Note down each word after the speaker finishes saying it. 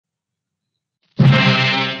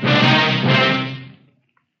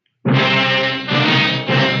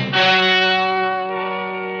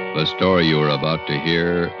The story you are about to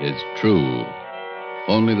hear is true.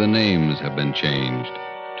 Only the names have been changed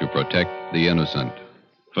to protect the innocent.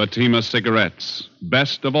 Fatima Cigarettes,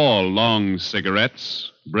 best of all long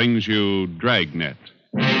cigarettes, brings you Dragnet.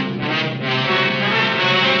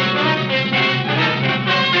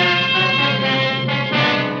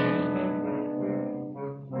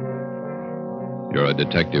 You're a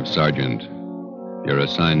detective sergeant. You're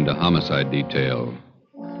assigned to homicide detail.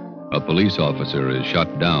 A police officer is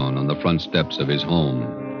shot down on the front steps of his home.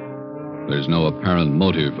 There's no apparent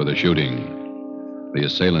motive for the shooting. The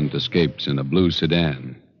assailant escapes in a blue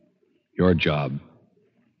sedan. Your job,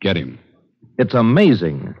 get him. It's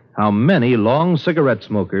amazing how many long cigarette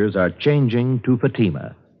smokers are changing to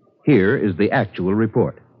Fatima. Here is the actual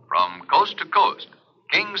report. From coast to coast,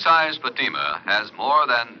 king-size Fatima has more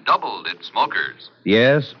than doubled its smokers.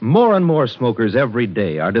 Yes, more and more smokers every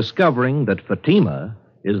day are discovering that Fatima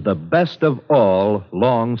is the best of all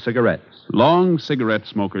long cigarettes. Long cigarette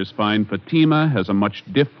smokers find Fatima has a much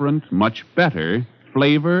different, much better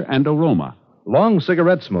flavor and aroma. Long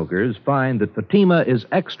cigarette smokers find that Fatima is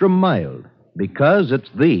extra mild because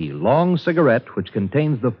it's the long cigarette which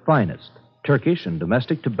contains the finest Turkish and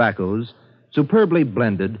domestic tobaccos superbly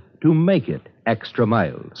blended to make it extra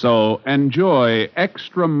mild. So enjoy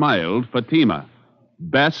extra mild Fatima,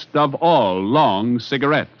 best of all long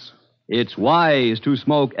cigarettes. It's wise to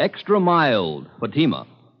smoke extra mild Fatima.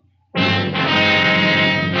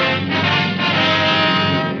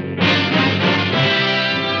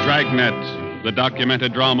 Dragnet, the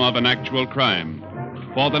documented drama of an actual crime.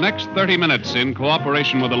 For the next 30 minutes, in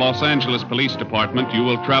cooperation with the Los Angeles Police Department, you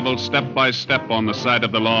will travel step by step on the side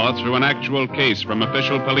of the law through an actual case from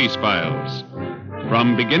official police files.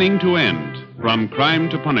 From beginning to end, from crime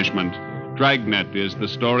to punishment, Dragnet is the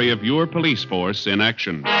story of your police force in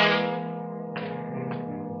action.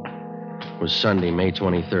 It was Sunday, May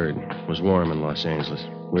 23rd. It was warm in Los Angeles.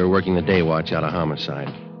 We were working the day watch out of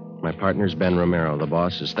homicide. My partner's Ben Romero. The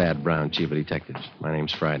boss is Thad Brown, chief of detectives. My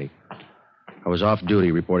name's Friday. I was off duty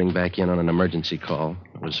reporting back in on an emergency call.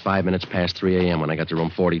 It was 5 minutes past 3 a.m. when I got to room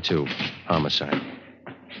 42. Homicide.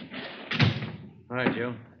 Hi,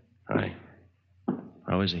 Joe. Hi.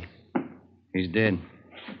 How is he? He's dead.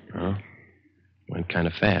 Oh? Went kind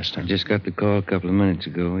of fast, huh? I just got the call a couple of minutes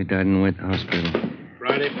ago. He died in the wet hospital.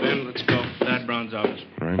 Friday, Ben, let's go. Thad Brown's office.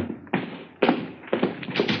 Right.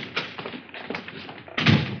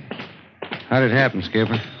 How did it happen,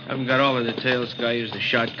 Skipper? Haven't got all the details. Guy used a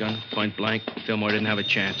shotgun, point blank. Fillmore didn't have a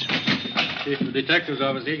chance. Chief of the detective's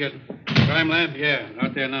office, he got crime lab? Yeah,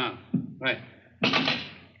 out there now. Right.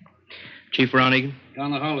 Chief Ronigan?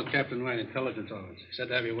 Down the hall with Captain White, intelligence office. Said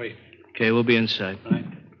to have you wait. Okay, we'll be inside. Right.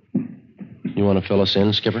 You want to fill us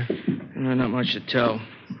in, Skipper? No, not much to tell.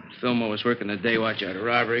 Fillmore was working the day watch out of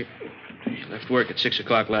robbery. He left work at 6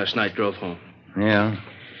 o'clock last night, drove home. Yeah?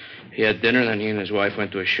 He had dinner, then he and his wife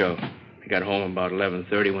went to a show. He got home about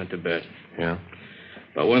 11:30, went to bed. Yeah.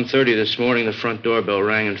 About 1:30 this morning, the front doorbell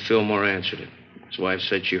rang and Fillmore answered it. His wife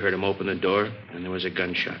said she heard him open the door, and there was a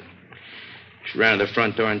gunshot. She ran to the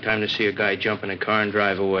front door in time to see a guy jump in a car and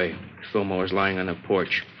drive away. Fillmore was lying on the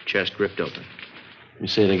porch, chest ripped open. You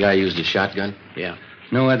say the guy used a shotgun? Yeah.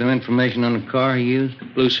 No other information on the car he used?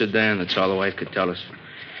 Blue sedan, that's all the wife could tell us.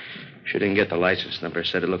 She didn't get the license number,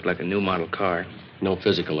 said it looked like a new model car. No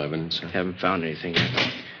physical evidence. Haven't found anything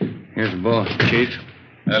yet. Here's the boss. Chief?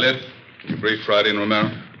 Elliot, you brief Friday and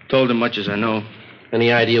Romero? Told him much as I know.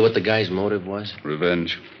 Any idea what the guy's motive was?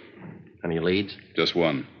 Revenge. Any leads? Just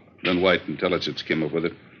one. Then White Intelligence came up with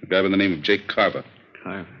it. A guy by the name of Jake Carver.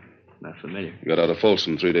 Carver? Not familiar. He got out of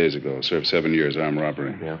Folsom 3 days ago. Served 7 years armed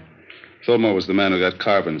robbery. Yeah. Fillmore was the man who got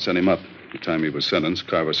Carver and sent him up. The time he was sentenced,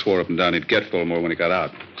 Carver swore up and down he'd get Fillmore when he got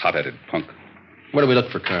out. Hot-headed punk. Where do we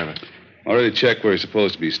look for Carver? Already checked where he's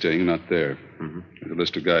supposed to be staying. Not there. Mm-hmm. There's a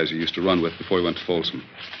list of guys he used to run with before he went to Folsom.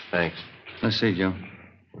 Thanks. Let's see, Joe.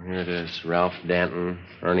 Here it is. Ralph Danton,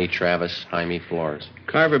 Ernie Travis, Jaime Flores.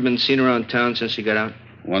 Carver been seen around town since he got out?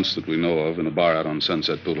 Once that we know of, in a bar out on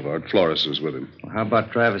Sunset Boulevard. Flores was with him. Well, how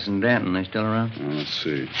about Travis and Danton? They still around? Well, let's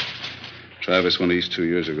see. Travis went east 2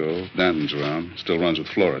 years ago. Danton's around. Still runs with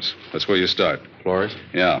Flores. That's where you start. Flores?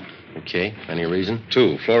 Yeah. Okay. Any reason?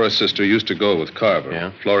 2. Flores' sister used to go with Carver.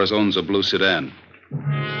 Yeah? Flores owns a blue sedan.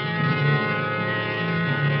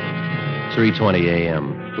 3:20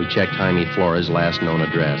 a.m. We checked Jaime Flores' last known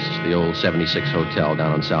address, the old 76 Hotel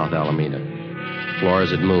down on South Alameda. Flores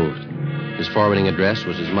had moved. His forwarding address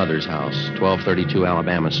was his mother's house, 1232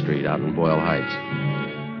 Alabama Street out in Boyle Heights.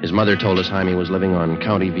 His mother told us Jaime was living on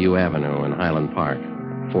County View Avenue in Highland Park.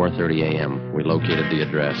 4:30 a.m. We located the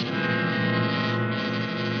address.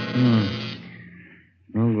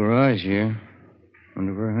 No garage here.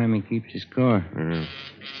 Wonder where Jaime keeps his car.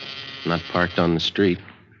 Not parked on the street.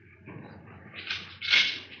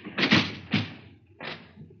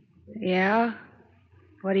 Yeah?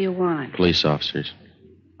 What do you want? Police officers.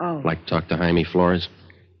 Oh, Like to talk to Jaime Flores?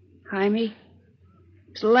 Jaime?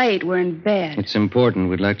 It's late. We're in bed. It's important.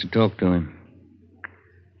 We'd like to talk to him.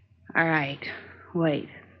 All right. Wait.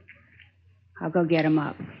 I'll go get him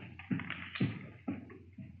up.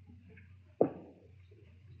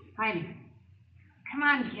 Jaime. Come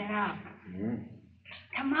on, get up.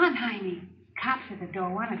 Come on, Jaime. Cops at the door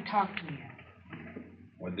want to talk to you.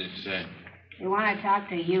 What'd they say? They want to talk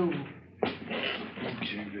to you.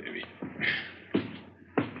 Okay, baby.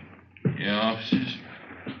 Yeah, officers.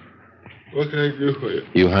 What can I do for you?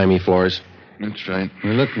 You Jaime Flores? That's right.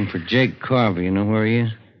 We're looking for Jake Carver. You know where he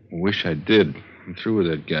is? Wish I did. I'm through with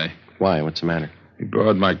that guy. Why? What's the matter? He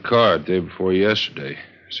borrowed my car the day before yesterday.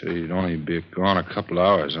 Said he'd only be gone a couple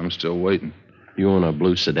hours. I'm still waiting. You own a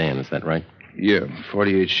blue sedan, is that right? Yeah,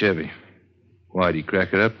 48 Chevy. Why'd he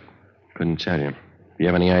crack it up? Couldn't tell you. You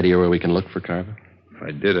have any idea where we can look for Carver? If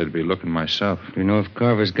I did, I'd be looking myself. Do you know if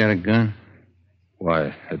Carver's got a gun?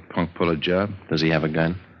 Why? That punk pull a job? Does he have a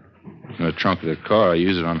gun? In the trunk of the car. I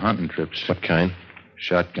use it on hunting trips. What kind?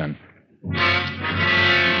 Shotgun.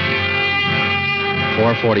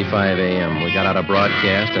 4:45 a.m. We got out a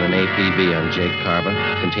broadcast and an APB on Jake Carver,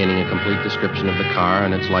 containing a complete description of the car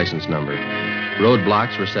and its license number.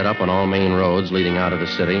 Roadblocks were set up on all main roads leading out of the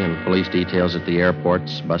city, and police details at the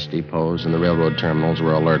airports, bus depots, and the railroad terminals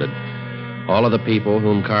were alerted. All of the people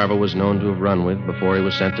whom Carver was known to have run with before he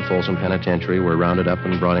was sent to Folsom Penitentiary were rounded up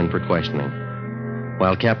and brought in for questioning.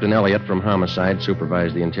 While Captain Elliott from Homicide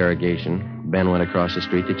supervised the interrogation, Ben went across the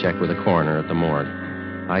street to check with the coroner at the morgue.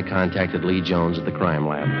 I contacted Lee Jones at the crime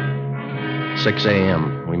lab. 6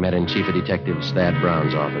 a.m., we met in Chief of Detectives Thad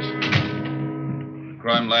Brown's office.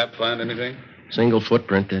 Crime lab find anything? Single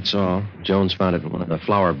footprint, that's all. Jones found it in one of the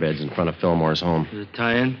flower beds in front of Fillmore's home. Does it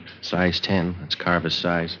tie in? Size 10. That's Carver's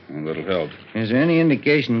size. A little help. Is there any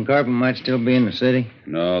indication Carver might still be in the city?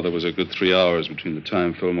 No, there was a good 3 hours between the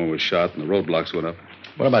time Fillmore was shot and the roadblocks went up.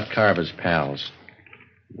 What about Carver's pals?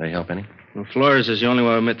 Did they help any? Well, Flores is the only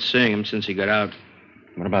one who admits seeing him since he got out.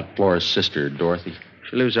 What about Flores' sister, Dorothy?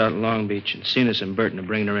 She lives out in Long Beach, and Cenas and Burton are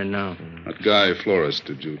bringing her in now. That guy, Flores,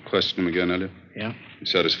 did you question him again, Elliot? Yeah? You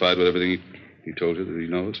satisfied with everything he told you that he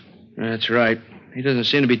knows? That's right. He doesn't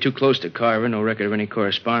seem to be too close to Carver. No record of any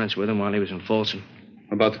correspondence with him while he was in Folsom.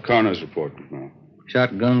 How about the coroner's report now?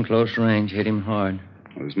 Shotgun, close range, hit him hard.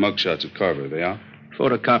 Well, there's mugshots of Carver. Are they out?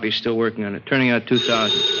 Photocopy's still working on it. Turning out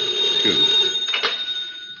 2,000. Excuse me.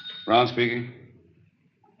 Brown speaking.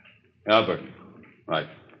 Albert. Right.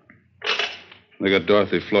 They got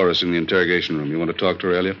Dorothy Flores in the interrogation room. You want to talk to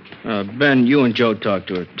her, Elliot? Ben, you and Joe talk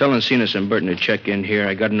to her. Tell Cenas and Burton to check in here.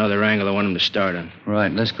 I got another angle I want them to start on.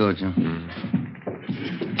 Right, let's go, Joe.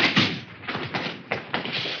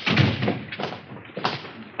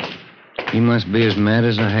 He must be as mad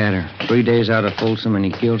as a hatter. 3 days out of Folsom and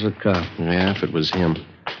he kills a cop. Yeah, if it was him.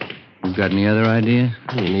 You got any other ideas?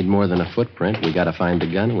 We need more than a footprint. We got to find the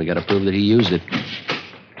gun, and we got to prove that he used it.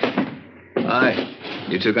 Hi.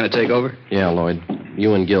 You two going to take over? Yeah, Lloyd.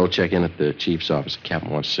 You and Gil check in at the chief's office. The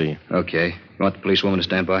captain wants to see you. Okay. You want the policewoman to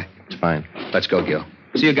stand by? It's fine. Let's go, Gil.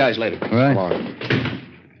 See you guys later. All right. Come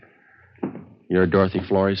on. You're Dorothy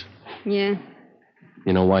Flores? Yeah,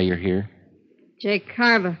 You know why you're here? Jake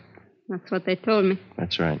Carver. That's what they told me.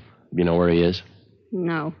 That's right. You know where he is?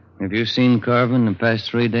 No. Have you seen Carver in the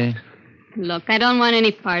past 3 days? Look, I don't want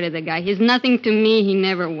any part of the guy. He's nothing to me. He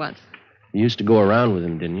never was. You used to go around with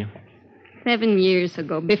him, didn't you? 7 years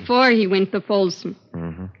ago, before he went to Folsom.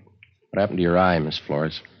 Mm-hmm. What happened to your eye, Miss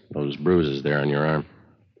Flores? Those bruises there on your arm.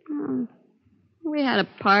 We had a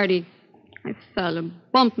party. I fell and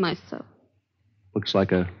bumped myself. Looks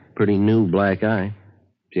like a pretty new black eye.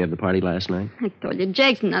 Did you have the party last night? I told you,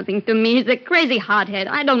 Jake's nothing to me. He's a crazy hothead.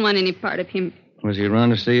 I don't want any part of him. Was he around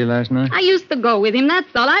to see you last night? I used to go with him, that's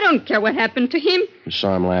all. I don't care what happened to him. You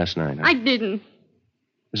saw him last night, huh? I didn't.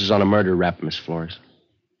 This is on a murder rap, Miss Flores.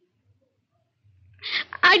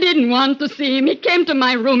 I didn't want to see him. He came to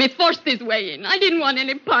my room. He forced his way in. I didn't want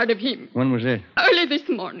any part of him. When was it? Early this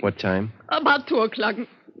morning. What time? About 2 o'clock,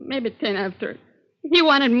 maybe 10 after. He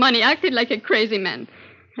wanted money, acted like a crazy man.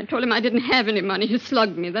 I told him I didn't have any money. He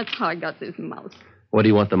slugged me. That's how I got this mouse. What do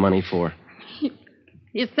you want the money for?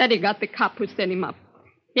 He said he got the cop who set him up.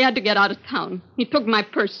 He had to get out of town. He took my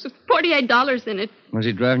purse. $48 in it. Was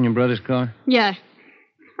he driving your brother's car? Yeah.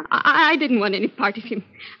 I didn't want any part of him.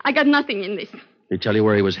 I got nothing in this. Did he tell you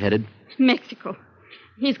where he was headed? Mexico.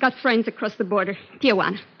 He's got friends across the border.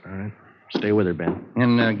 Tijuana. All right. Stay with her, Ben.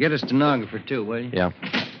 And get a stenographer, too, will you? Yeah.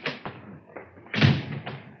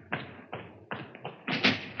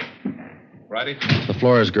 Righty. The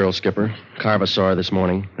Flores girl, Skipper. Carva saw her this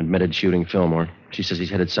morning, admitted shooting Fillmore. She says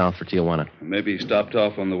he's headed south for Tijuana. Maybe he stopped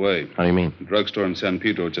off on the way. How do you mean? The drugstore in San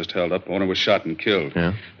Pedro just held up. Owner was shot and killed.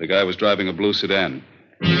 Yeah? The guy was driving a blue sedan.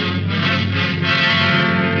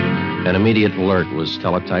 An immediate alert was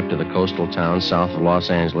teletyped to the coastal town south of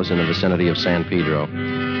Los Angeles in the vicinity of San Pedro.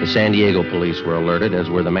 The San Diego police were alerted,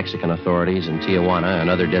 as were the Mexican authorities in Tijuana and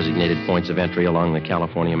other designated points of entry along the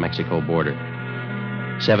California-Mexico border.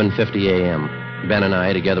 7:50 a.m. Ben and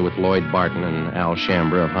I, together with Lloyd Barton and Al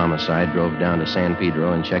Shambra of Homicide, drove down to San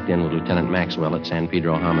Pedro and checked in with Lieutenant Maxwell at San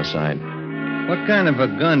Pedro Homicide. What kind of a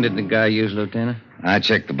gun did the guy use, Lieutenant? I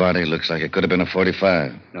checked the body. Looks like it could have been a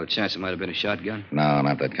 .45. No chance it might have been a shotgun? No,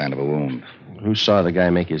 not that kind of a wound. Who saw the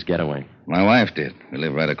guy make his getaway? My wife did. We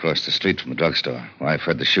live right across the street from the drugstore. Wife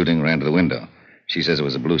heard the shooting, ran to the window. She says it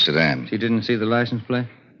was a blue sedan. She didn't see the license plate?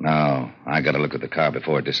 No, I got a look at the car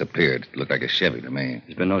before it disappeared. It looked like a Chevy to me.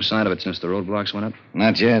 There's been no sign of it since the roadblocks went up?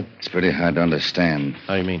 Not yet. It's pretty hard to understand.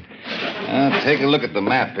 How do you mean? Take a look at the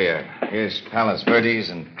map here. Here's Palos Verdes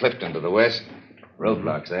and Clifton to the west.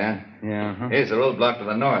 Roadblocks there. Yeah, huh? Here's the roadblock to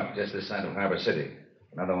the north, just this side of Harbor City.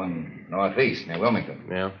 Another one northeast, near Wilmington.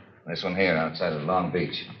 Yeah? This one here, outside of Long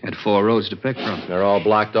Beach. Had 4 roads to pick from. They're all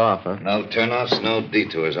blocked off, huh? No turnoffs, no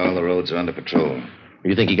detours. All the roads are under patrol.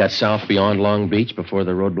 You think he got south beyond Long Beach before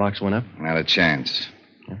the roadblocks went up? Not a chance.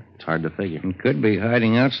 Yeah, it's hard to figure. He could be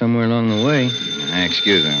hiding out somewhere along the way.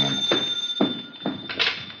 Excuse me a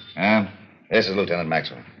minute. This is Lieutenant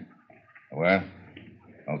Maxwell. Where?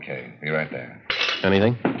 Okay, be right there.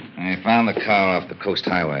 Anything? I found the car off the Coast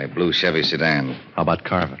Highway, blue Chevy sedan. How about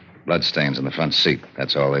Carver? Bloodstains in the front seat.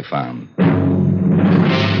 That's all they found.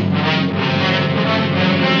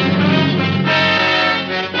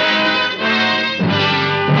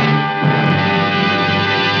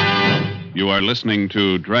 You are listening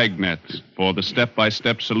to Dragnet for the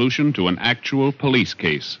step-by-step solution to an actual police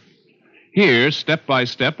case. Here, step by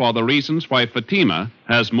step, are the reasons why Fatima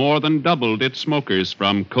has more than doubled its smokers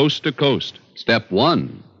from coast to coast. Step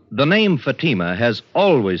 1. The name Fatima has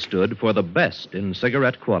always stood for the best in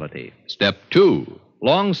cigarette quality. Step 2.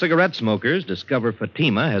 Long cigarette smokers discover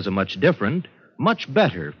Fatima has a much different, much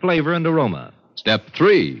better flavor and aroma. Step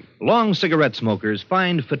 3. Long cigarette smokers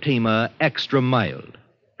find Fatima extra mild.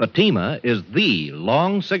 Fatima is the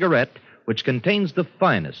long cigarette which contains the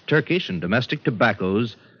finest Turkish and domestic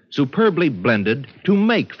tobaccos superbly blended to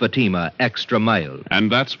make Fatima extra mild.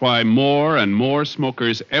 And that's why more and more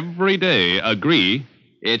smokers every day agree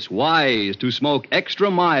It's wise to smoke extra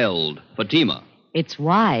mild Fatima. It's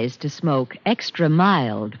wise to smoke extra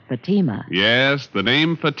mild Fatima. yes, the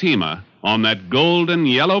name Fatima on that golden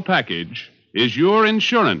yellow package is your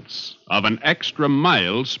insurance of an extra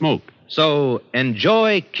mild smoke. So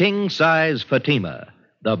enjoy king-size Fatima,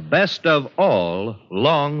 the best of all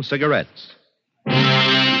long cigarettes.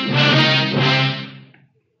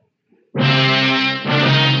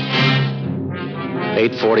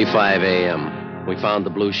 8:45 a.m. We found the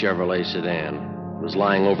blue Chevrolet sedan. It was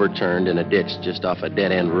lying overturned in a ditch just off a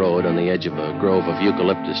dead-end road on the edge of a grove of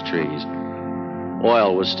eucalyptus trees.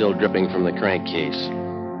 Oil was still dripping from the crankcase.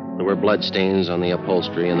 There were bloodstains on the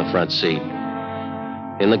upholstery in the front seat.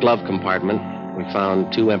 In the glove compartment, we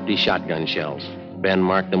found 2 empty shotgun shells. Ben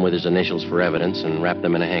marked them with his initials for evidence and wrapped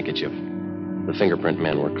them in a handkerchief. The fingerprint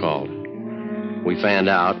men were called. We fanned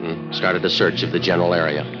out and started a search of the general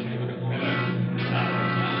area.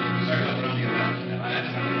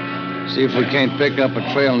 See if we can't pick up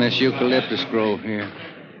a trail in this eucalyptus grove here.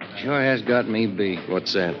 Sure has got me beat.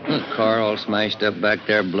 What's that? The car all smashed up back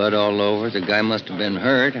there, blood all over. The guy must have been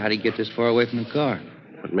hurt. How'd he get this far away from the car?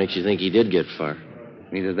 What makes you think he did get far?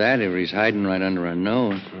 Either that or he's hiding right under our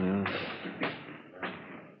nose. Well,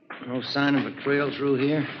 No sign of a trail through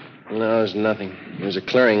here? no, there's nothing. There's a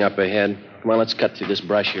clearing up ahead. Come on, let's cut through this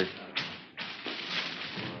brush here.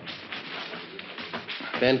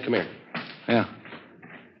 Ben, come here. Yeah.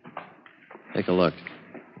 Take a look.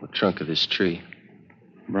 The trunk of this tree.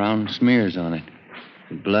 Brown smears on it.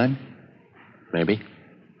 Blood? Maybe.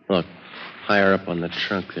 Look, higher up on the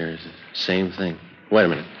trunk there is the same thing. Wait a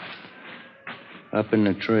minute. Up in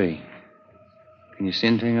the tree. Can you see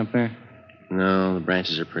anything up there? No, the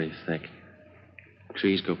branches are pretty thick.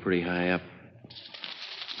 Trees go pretty high up.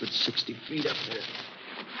 Good 60 feet up there.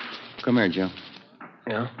 Come here, Joe.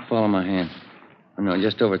 Yeah? Follow my hand. Oh, no,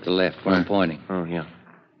 just over at the left where I'm pointing. Oh, yeah.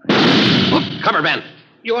 Whoop! Cover, Ben.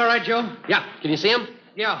 You all right, Joe? Yeah. Can you see him?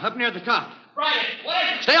 Yeah, up near the top. Right.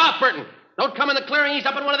 Stay off, Burton. Don't come in the clearing. He's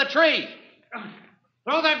up in one of the trees.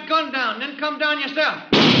 Throw that gun down, then come down yourself.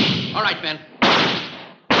 All right, Ben.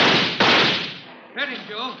 Hit him,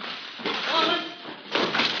 Joe.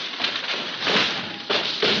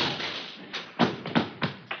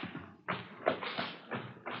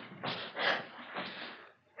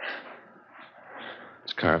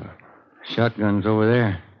 Carver? Shotgun's over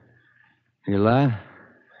there. You alive?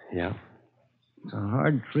 Yeah. It's a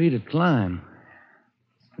hard tree to climb.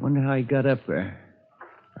 Wonder how he got up there.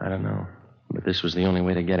 I don't know. But this was the only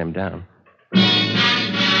way to get him down.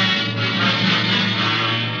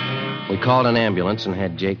 We called an ambulance and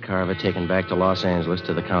had Jake Carver taken back to Los Angeles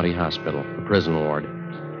to the county hospital, the prison ward.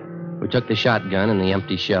 We took the shotgun and the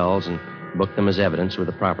empty shells and booked them as evidence with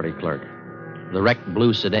the property clerk. The wrecked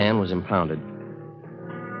blue sedan was impounded.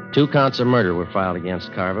 2 counts of murder were filed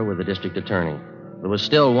against Carver with the district attorney. There was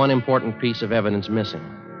still one important piece of evidence missing,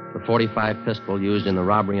 the .45 pistol used in the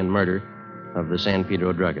robbery and murder of the San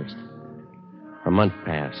Pedro druggist. A month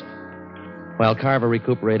passed. While Carver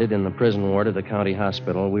recuperated in the prison ward of the county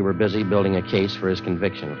hospital, we were busy building a case for his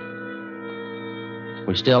conviction.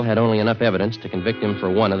 We still had only enough evidence to convict him for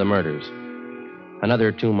one of the murders.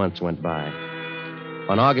 Another 2 months went by.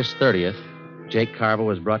 On August 30th, Jake Carver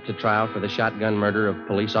was brought to trial for the shotgun murder of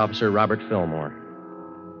police officer Robert Fillmore.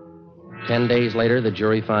 10 days later, the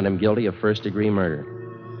jury found him guilty of first-degree murder.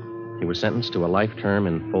 He was sentenced to a life term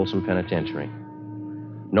in Folsom Penitentiary.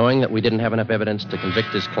 Knowing that we didn't have enough evidence to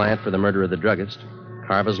convict his client for the murder of the druggist,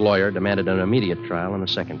 Carver's lawyer demanded an immediate trial on a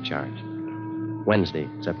second charge. Wednesday,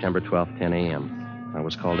 September 12th, 10 a.m. I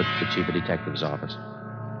was called at the chief of detective's office.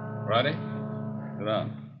 Friday? Sit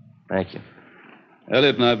down. Thank you.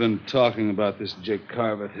 Elliot and I have been talking about this Jake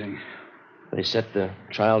Carver thing. They set the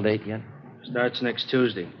trial date yet? Starts next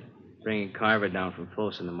Tuesday. Bringing Carver down from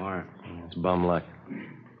Folsom tomorrow. It's bum luck.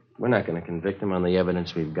 We're not going to convict him on the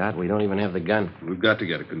evidence we've got. We don't even have the gun. We've got to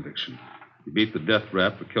get a conviction. He beat the death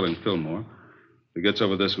rap for killing Fillmore. If he gets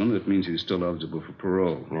over this one, it means he's still eligible for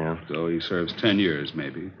parole. Yeah. So he serves 10 years,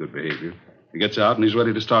 maybe. Good behavior. He gets out and he's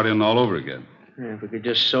ready to start in all over again. Yeah, if we could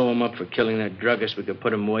just sew him up for killing that druggist, we could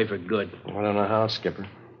put him away for good. I don't know how, Skipper.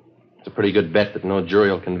 It's a pretty good bet that no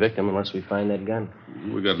jury will convict him unless we find that gun.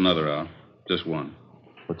 We got another out. Just one.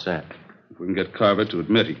 What's that? If we can get Carver to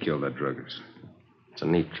admit he killed that druggist. It's a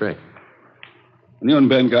neat trick. When you and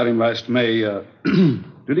Ben got him last May,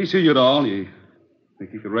 did he see you at all? You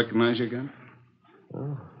think he could recognize you again?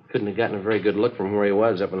 Well, couldn't have gotten a very good look from where he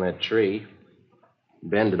was up in that tree.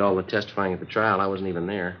 Ben did all the testifying at the trial. I wasn't even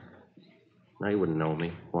there. Now, he wouldn't know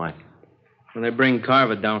me. Why? When they bring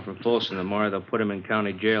Carver down from Folsom tomorrow, they'll put him in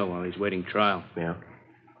county jail while he's waiting trial. Yeah.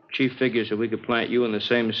 Chief figures if we could plant you in the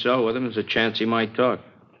same cell with him, there's a chance he might talk,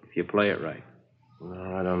 if you play it right.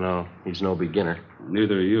 No, I don't know. He's no beginner.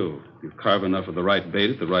 Neither are you. If you carve enough of the right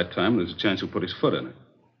bait at the right time, there's a chance he'll put his foot in it.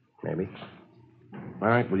 Maybe. All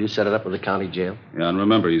right, will you set it up with the county jail? Yeah, and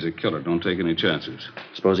remember, he's a killer. Don't take any chances.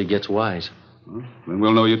 Suppose he gets wise. Well, then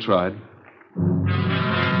we'll know you tried.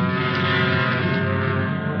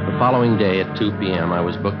 The following day at 2 p.m., I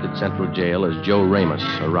was booked at Central Jail as Joe Ramos,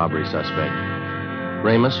 a robbery suspect.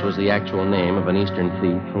 Ramos was the actual name of an Eastern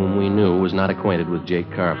thief whom we knew was not acquainted with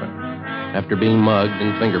Jake Carver. After being mugged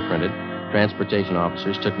and fingerprinted, transportation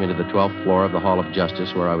officers took me to the 12th floor of the Hall of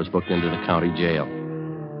Justice, where I was booked into the county jail.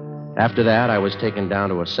 After that, I was taken down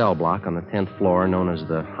to a cell block on the 10th floor known as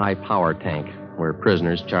the High Power Tank, where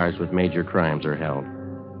prisoners charged with major crimes are held.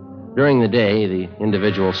 During the day, the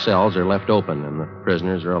individual cells are left open, and the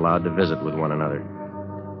prisoners are allowed to visit with one another.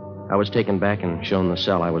 I was taken back and shown the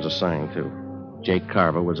cell I was assigned to. Jake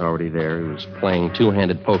Carver was already there. He was playing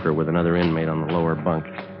two-handed poker with another inmate on the lower bunk.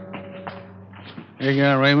 Here you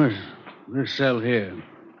are, Ramos. This cell here.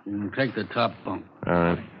 You can take the top bunk. All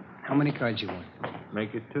right. How many cards you want?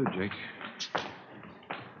 Make it 2, Jake.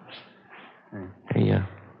 Hey,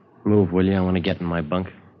 move, will you? I want to get in my bunk.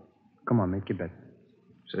 Come on, make your bet.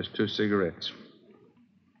 Says 2 cigarettes.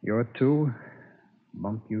 You're 2,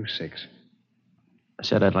 bunk you 6. I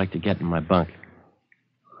said I'd like to get in my bunk.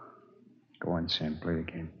 Go on, Sam, play the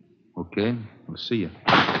game. Okay, we'll see you.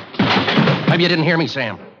 Maybe you didn't hear me,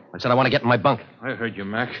 Sam. I said I want to get in my bunk. I heard you,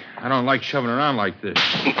 Mac. I don't like shoving around like this.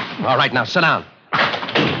 All right, now sit down.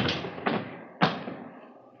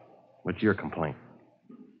 What's your complaint?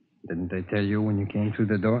 Didn't they tell you when you came through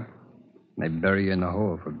the door? They bury you in the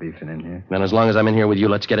hole for beefing in here. Then as long as I'm in here with you,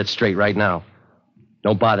 let's get it straight right now.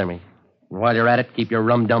 Don't bother me. And while you're at it, keep your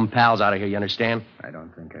rum-dum pals out of here, you understand? I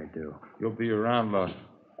don't think I do. You'll be around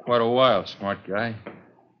quite a while, smart guy.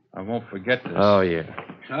 I won't forget this. Oh, yeah.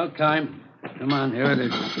 Shout time. Come on, here it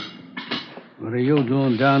is. What are you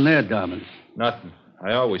doing down there, Dobbin? Nothing.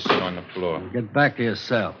 I always sit on the floor. Get back to your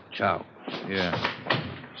cell. Ciao. Yeah.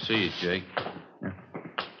 See you, Jake.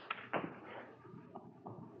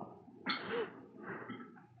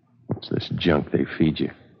 What's this junk they feed you?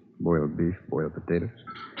 Boiled beef, boiled potatoes.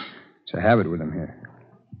 It's a habit with them here.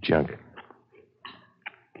 Junk.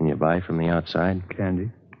 Can you buy from the outside? Candy.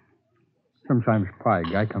 Sometimes pie.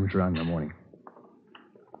 Guy comes around in the morning.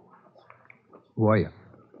 Who are you?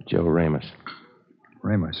 Joe Ramos.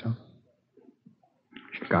 Ramos, huh?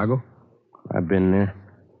 Chicago? I've been there.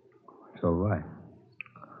 So have I.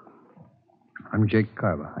 I'm Jake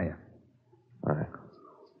Carver. Hiya. All right.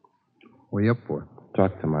 What are you up for?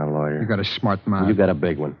 Talk to my lawyer. You got a smart mouth. You got a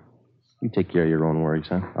big one. You take care of your own worries,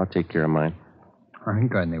 huh? I'll take care of mine. I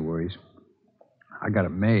ain't got any worries. I got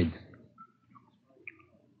it made.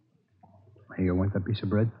 Hey, you want that piece of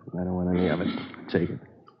bread? I don't want any of it. Take it.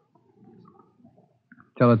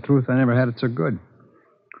 Tell the truth, I never had it so good.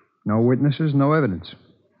 No witnesses, no evidence.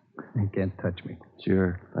 You can't touch me.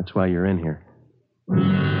 Sure. That's why you're in here.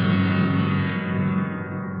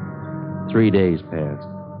 3 days passed.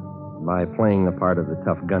 By playing the part of the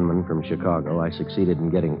tough gunman from Chicago, I succeeded in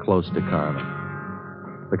getting close to Carver.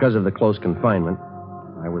 Because of the close confinement,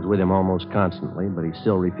 I was with him almost constantly, but he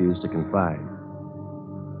still refused to confide.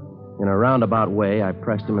 In a roundabout way, I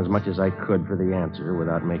pressed him as much as I could for the answer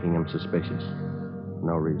without making him suspicious.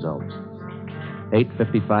 No results.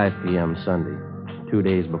 8:55 p.m. Sunday, 2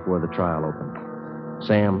 days before the trial opened.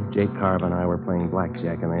 Sam, Jake Carver, and I were playing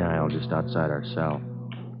blackjack in the aisle just outside our cell.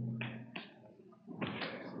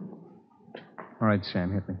 All right,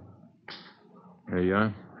 Sam, hit me. There you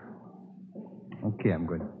are. Okay, I'm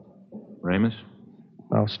good. Ramos?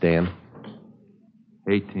 I'll stand.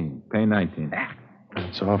 18. Pay 19.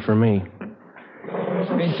 That's all for me.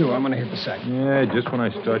 Me too. I'm going to hit the sack. Yeah, just when I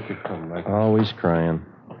start to collect. Always crying.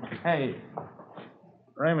 Hey,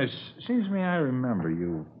 Ramos, seems to me I remember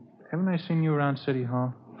you. Haven't I seen you around City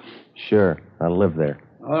Hall? Sure, I live there.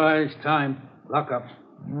 All right, it's time. Lock up.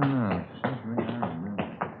 No, seems to me I remember.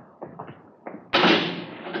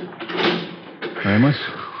 Ramos?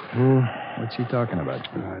 What's he talking about?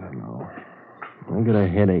 I don't know. I got a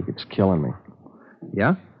headache. It's killing me.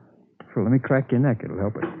 Yeah? Well, let me crack your neck. It'll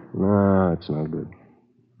help it. No, it's no good.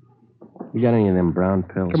 You got any of them brown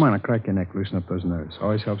pills? Come on, I'll crack your neck. Loosen up those nerves.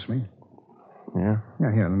 Always helps me. Yeah?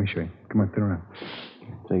 Yeah, here, let me show you. Come on, turn around.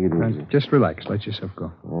 Take it easy. Just relax. Let yourself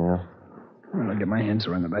go. Yeah. I'll get my hands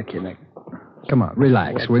around the back of your neck. Come on,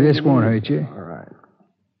 relax. Well, this won't hurt you. All right.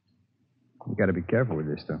 You got to be careful with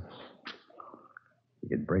this, though. You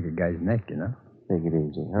could break a guy's neck, you know? Take it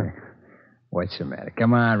easy, huh? What's the matter?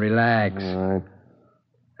 Come on, relax. All right.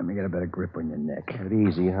 Let me get a better grip on your neck. Take it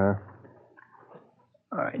easy, huh?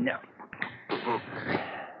 All right, now.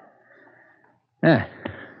 Yeah.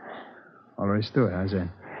 All there is to it. How's that?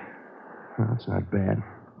 Oh, that's not bad.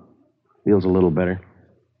 Feels a little better.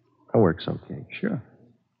 That works okay. Sure.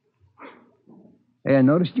 Hey, I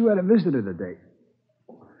noticed you had a visitor today.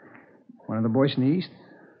 One of the boys in the East?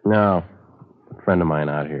 No. A friend of mine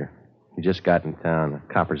out here. He just got in town.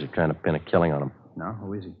 The coppers are trying to pin a killing on him. No?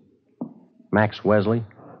 Who is he? Max Wesley.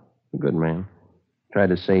 A good man. Tried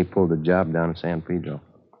to say he pulled a job down in San Pedro.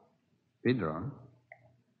 Pedro, huh?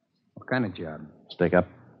 What kind of job? Stick up.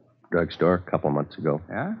 Drugstore a couple months ago.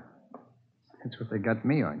 Yeah? That's what they got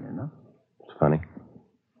me on, you know? It's funny.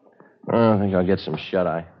 I think I'll get some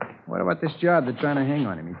shut-eye. What about this job they're trying to hang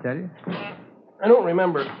on him? He tell you? I don't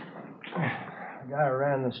remember. The guy who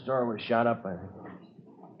ran the store was shot up, I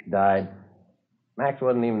think. Died. Max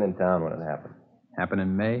wasn't even in town when it happened. Happened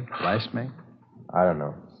in May? Last May? I don't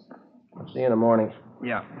know. I'll see you in the morning.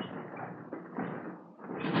 Yeah.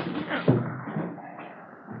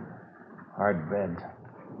 Hard bed.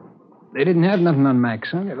 They didn't have nothing on Max,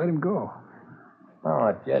 huh? They let him go. Oh,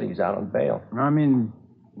 not yet. He's out on bail. No, I mean,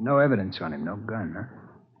 no evidence on him. No gun, huh?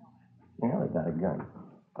 Yeah, they got a gun.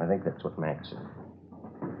 I think that's what Max said.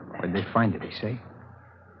 Where'd they find it, he say?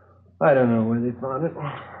 I don't know where they found it.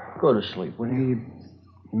 Go to sleep, will you?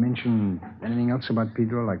 He mentioned anything else about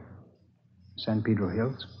Pedro, like San Pedro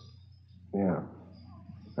Hills? Yeah.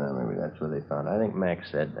 Maybe that's where they found it. I think Max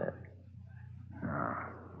said that. No.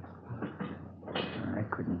 That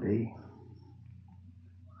couldn't be.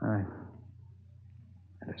 All right.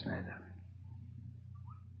 Understand that.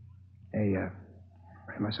 Hey,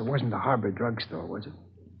 Ramos, it wasn't the Harbor drugstore, was it?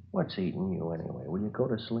 What's eating you anyway? Will you go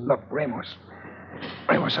to sleep? Look, Ramos,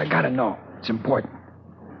 I gotta know. It's important.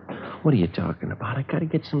 What are you talking about? I gotta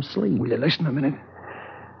get some sleep. Will you listen a minute?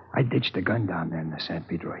 I ditched a gun down there in the San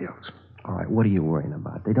Pedro Hills. All right, what are you worrying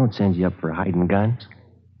about? They don't send you up for hiding guns?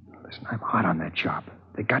 Listen, I'm hot on that job.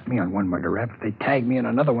 They got me on one murder rap. If they tag me on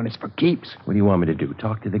another one, it's for keeps. What do you want me to do?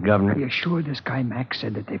 Talk to the governor? Are you sure this guy Max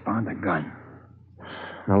said that they found a gun?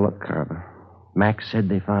 Now, look, Carver. Max said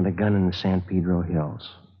they found a gun in the San Pedro Hills.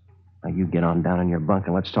 Now, you get on down in your bunk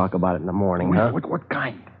and let's talk about it in the morning, huh? What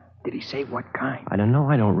kind? Did he say what kind? I don't know.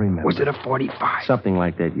 I don't remember. Was it a 45? Something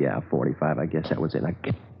like that, yeah, 45. I guess that was it. Now,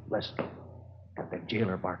 listen. Got that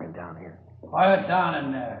jailer barking down here. Quiet down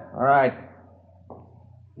in there. All right.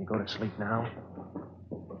 You go to sleep now?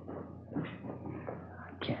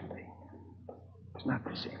 It's not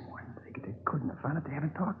the same one. They couldn't have found it. They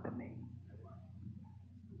haven't talked to me.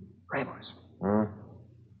 Ramos.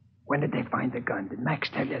 When did they find the gun? Did Max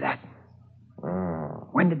tell you that?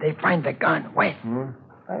 When did they find the gun? When?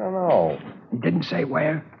 I don't know. He didn't say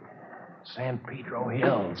where? San Pedro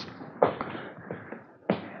Hills.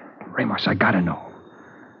 Ramos, I gotta know.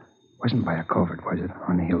 Wasn't by a covert, was it?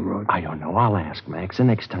 On the hill road? I don't know. I'll ask Max the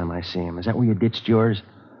next time I see him. Is that where you ditched yours?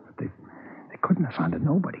 They couldn't have found it.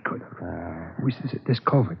 Nobody could have. This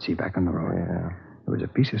covert, see, back on the road. Yeah. There was a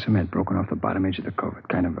piece of cement broken off the bottom edge of the covert,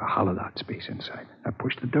 kind of a hollowed out space inside. I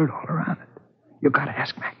pushed the dirt all around it. You gotta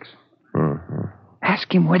ask Max.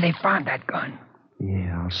 Ask him where they found that gun.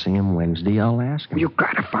 Yeah, I'll see him Wednesday. I'll ask him. You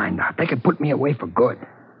gotta find out. They could put me away for good.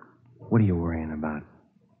 What are you worrying about?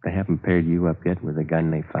 They haven't paired you up yet with the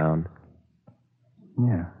gun they found?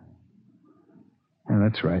 Yeah. Yeah,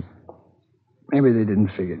 that's right. Maybe they didn't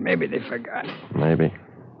figure it. Maybe they forgot. Maybe.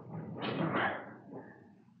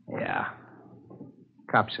 Yeah.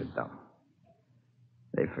 Cops are dumb.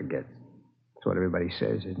 They forget. That's what everybody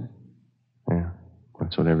says, isn't it? Yeah,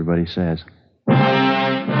 that's what everybody says.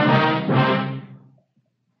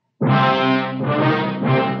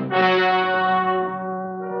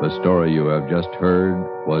 The story you have just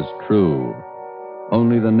heard was true.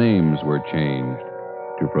 Only the names were changed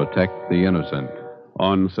to protect the innocent.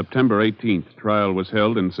 On September 18th, trial was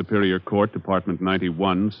held in Superior Court, Department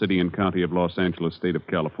 91, City and County of Los Angeles, State of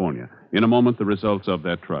California. In a moment, the results of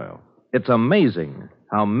that trial. It's amazing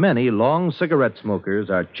how many long cigarette smokers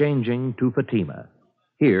are changing to Fatima.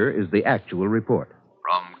 Here is the actual report.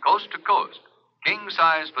 From coast to coast,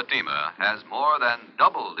 king-size Fatima has more than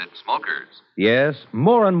doubled its smokers. Yes,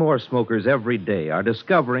 more and more smokers every day are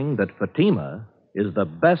discovering that Fatima is the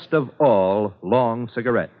best of all long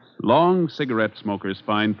cigarettes. Long cigarette smokers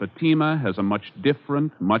find Fatima has a much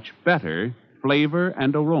different, much better flavor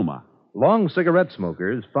and aroma. Long cigarette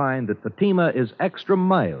smokers find that Fatima is extra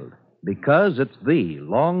mild because it's the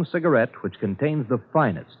long cigarette which contains the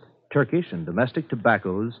finest Turkish and domestic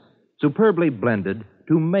tobaccos superbly blended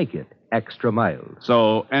to make it extra mild.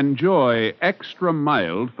 So enjoy extra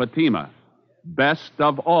mild Fatima. Best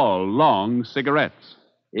of all long cigarettes.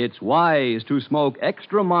 It's wise to smoke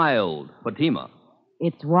extra mild Fatima.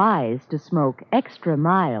 It's wise to smoke extra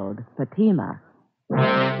mild Fatima.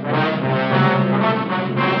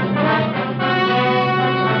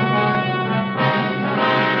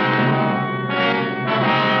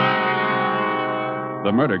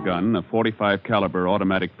 The murder gun, a .45 caliber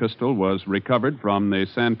automatic pistol, was recovered from the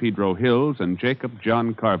San Pedro Hills, and Jacob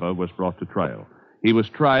John Carva was brought to trial. He was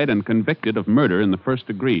tried and convicted of murder in the first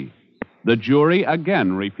degree. The jury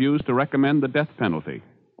again refused to recommend the death penalty.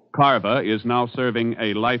 Carva is now serving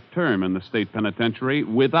a life term in the state penitentiary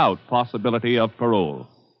without possibility of parole.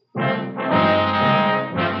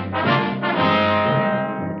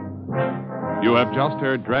 You have just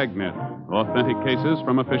heard Dragnet, authentic cases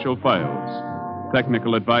from official files.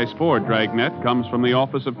 Technical advice for Dragnet comes from the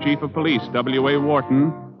Office of Chief of Police, W.A.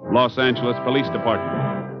 Wharton, Los Angeles Police Department.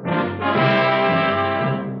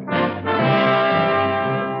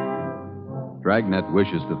 Dragnet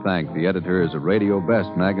wishes to thank the editors of Radio Best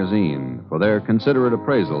magazine for their considerate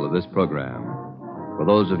appraisal of this program. For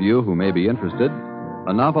those of you who may be interested,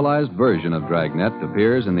 a novelized version of Dragnet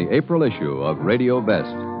appears in the April issue of Radio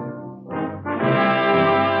Best.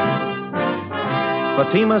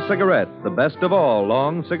 Fatima Cigarettes, the best of all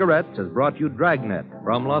long cigarettes, has brought you Dragnet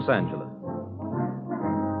from Los Angeles.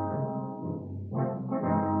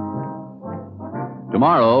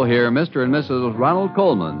 Tomorrow, hear Mr. and Mrs. Ronald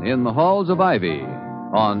Coleman in the Halls of Ivy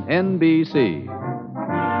on NBC.